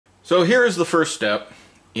So here is the first step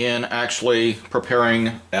in actually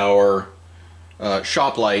preparing our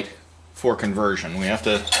shop light for conversion. We have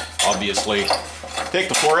to obviously take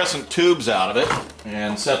the fluorescent tubes out of it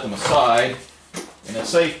and set them aside in a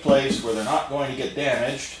safe place where they're not going to get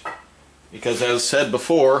damaged, because as said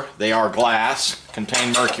before, they are glass,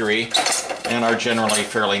 contain mercury, and are generally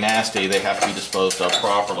fairly nasty. They have to be disposed of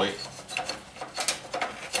properly.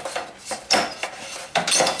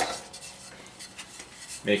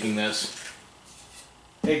 Making this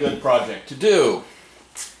a good project to do.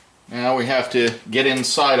 Now we have to get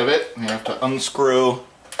inside of it. We have to unscrew.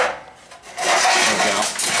 There we go.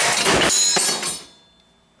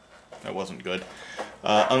 That wasn't good.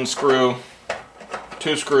 Unscrew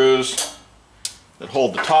 2 screws that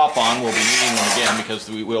hold the top on. We'll be needing one again because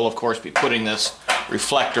we will of course be putting this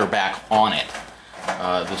reflector back on it.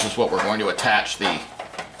 This is what we're going to attach the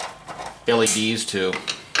LEDs to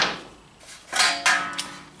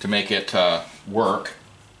make it work.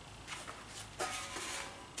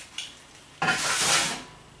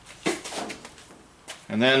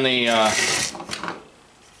 And then the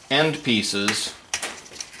end pieces,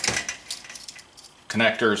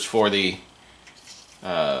 connectors for the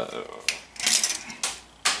the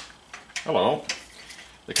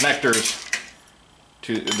connectors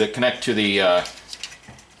that connect to the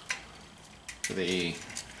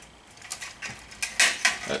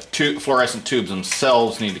fluorescent tubes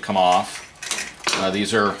themselves need to come off.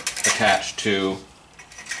 These are attached to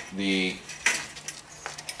the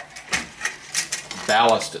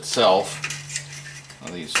ballast itself.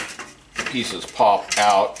 These pieces pop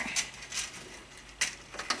out.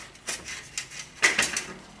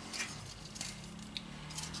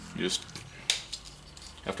 You just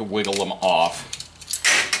have to wiggle them off.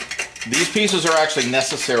 These pieces are actually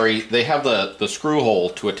necessary. They have the screw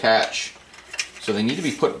hole to attach, so they need to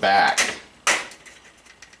be put back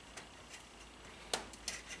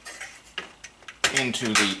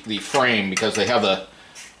into the frame because they have the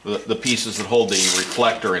pieces that hold the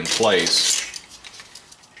reflector in place.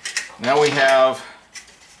 Now we have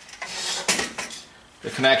the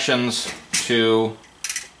connections to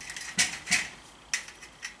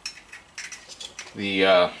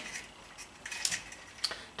the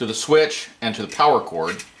switch and to the power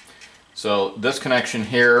cord. So this connection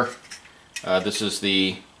here, this is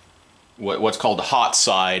the what's called the hot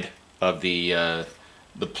side of the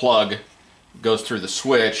plug. Goes through the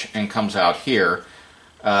switch and comes out here.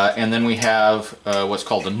 And then we have what's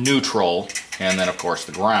called the neutral, and then of course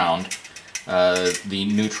the ground. The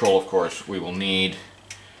neutral, of course, we will need,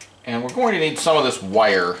 and we're going to need some of this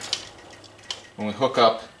wire when we hook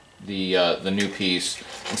up the new piece.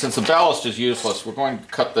 And since the ballast is useless, we're going to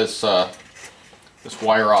cut this this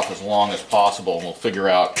wire off as long as possible, and we'll figure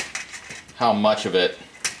out how much of it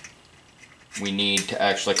we need to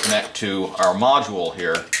actually connect to our module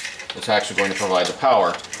here. It's actually going to provide the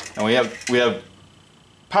power. And we have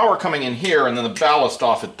power coming in here and then the ballast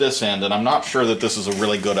off at this end, and I'm not sure that this is a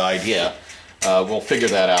really good idea. We'll figure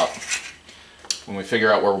that out when we figure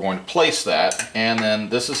out where we're going to place that. And then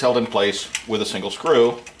this is held in place with a single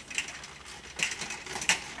screw.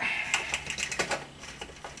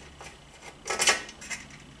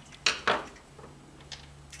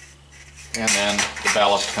 And then the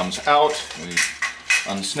ballast comes out. We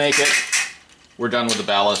unsnake it. We're done with the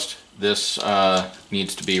ballast. This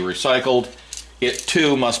needs to be recycled. It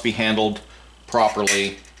too must be handled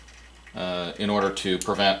properly in order to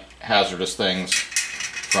prevent hazardous things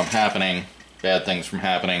from happening, bad things from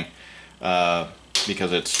happening,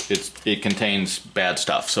 because it contains bad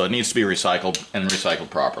stuff. So it needs to be recycled and recycled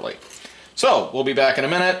properly. So we'll be back in a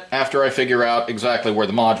minute after I figure out exactly where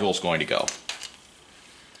the module is going to go.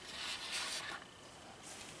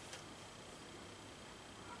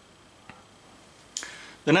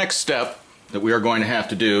 The next step that we are going to have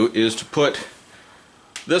to do is to put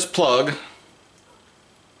this plug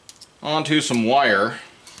onto some wire,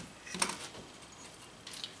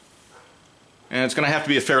 and it's going to have to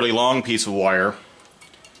be a fairly long piece of wire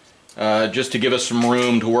just to give us some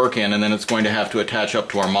room to work in, and then it's going to have to attach up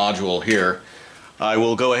to our module here. I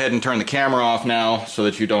will go ahead and turn the camera off now so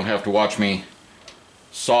that you don't have to watch me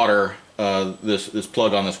solder this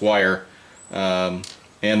plug on this wire.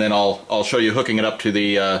 And then I'll show you hooking it up to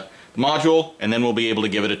the module, and then we'll be able to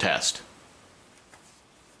give it a test.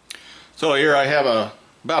 So here I have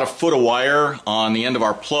about a foot of wire on the end of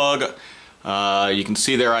our plug. You can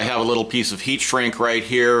see there I have a little piece of heat shrink right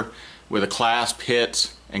here where the clasp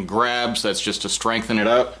hits and grabs. That's just to strengthen it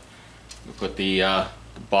up. We put the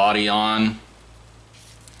body on,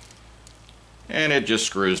 and it just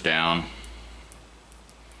screws down.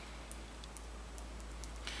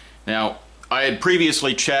 Now, I had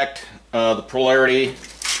previously checked the polarity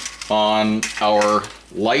on our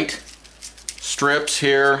light strips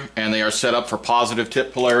here, and they are set up for positive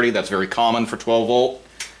tip polarity. That's very common for 12 volt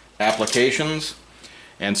applications.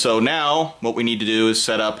 And so now what we need to do is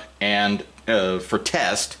set up and for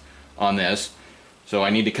test on this. So I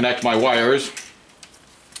need to connect my wires.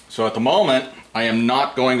 So at the moment I am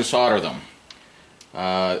not going to solder them.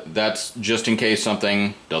 That's just in case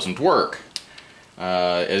something doesn't work.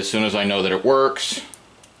 As soon as I know that it works,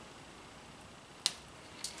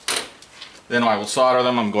 then I will solder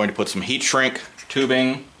them. I'm going to put some heat shrink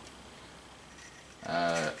tubing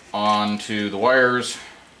onto the wires.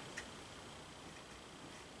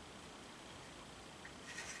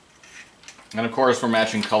 And of course we're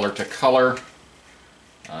matching color to color.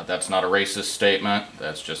 That's not a racist statement.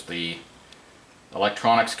 That's just the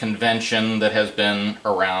electronics convention that has been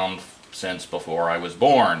around since before I was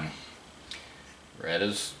born. Red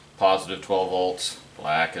is positive 12 volts,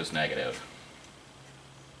 black is negative.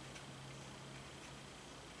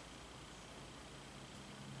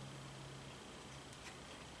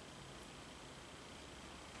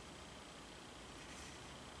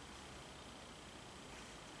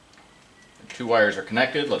 The two wires are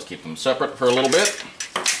connected. Let's keep them separate for a little bit.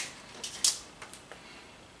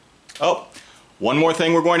 Oh, one more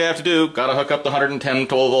thing we're going to have to do. Got to hook up the 110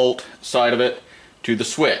 12 volt side of it to the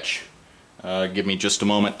switch. Give me just a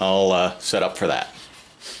moment. I'll set up for that.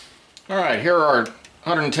 Alright, here are our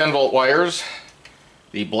 110 volt wires.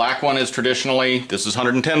 The black one is traditionally, this is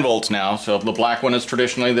 110 volts now, so the black one is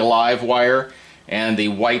traditionally the live wire, and the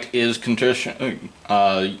white is traditionally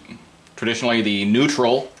the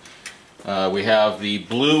neutral. We have the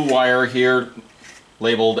blue wire here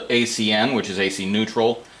labeled ACN, which is AC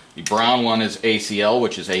neutral. The brown one is ACL,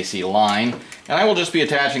 which is AC line. And I will just be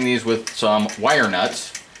attaching these with some wire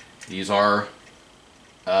nuts. These are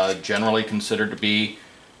generally considered to be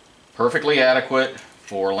perfectly adequate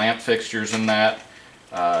for lamp fixtures and that.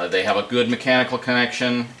 They have a good mechanical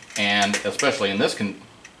connection, and especially in this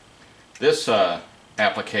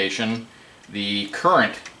application, the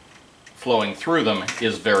current flowing through them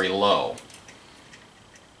is very low.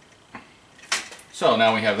 So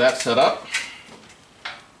now we have that set up.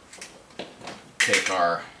 Take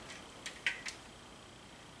our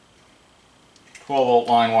 12 volt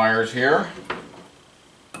line wires here.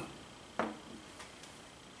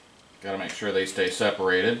 Got to make sure they stay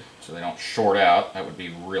separated so they don't short out. That would be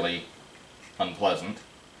really unpleasant.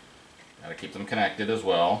 Got to keep them connected as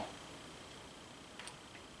well.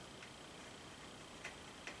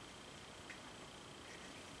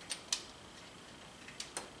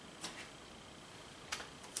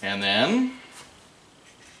 And then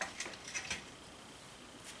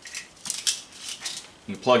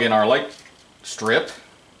we plug in our light strip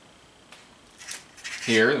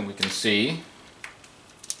here, and we can see. You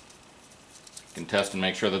can test and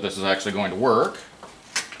make sure that this is actually going to work.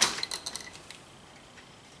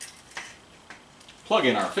 Plug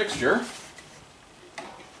in our fixture.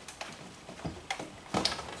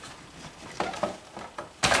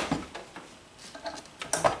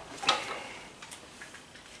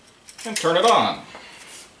 And turn it on.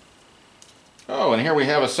 Oh, and here we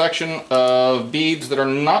have a section of beads that are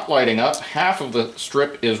not lighting up. Half of the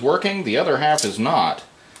strip is working, the other half is not.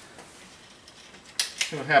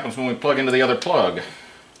 See what happens when we plug into the other plug.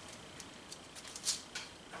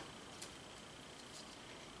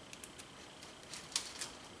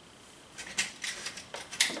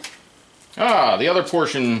 Ah, the other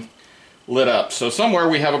portion lit up. So somewhere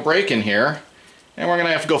we have a break in here, and we're going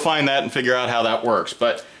to have to go find that and figure out how that works.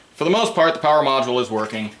 But for the most part, the power module is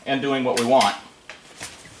working and doing what we want.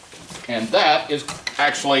 And that is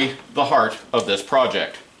actually the heart of this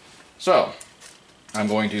project. So, I'm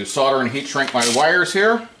going to solder and heat shrink my wires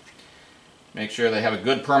here. Make sure they have a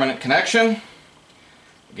good permanent connection.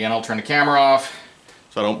 Again, I'll turn the camera off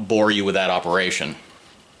so I don't bore you with that operation.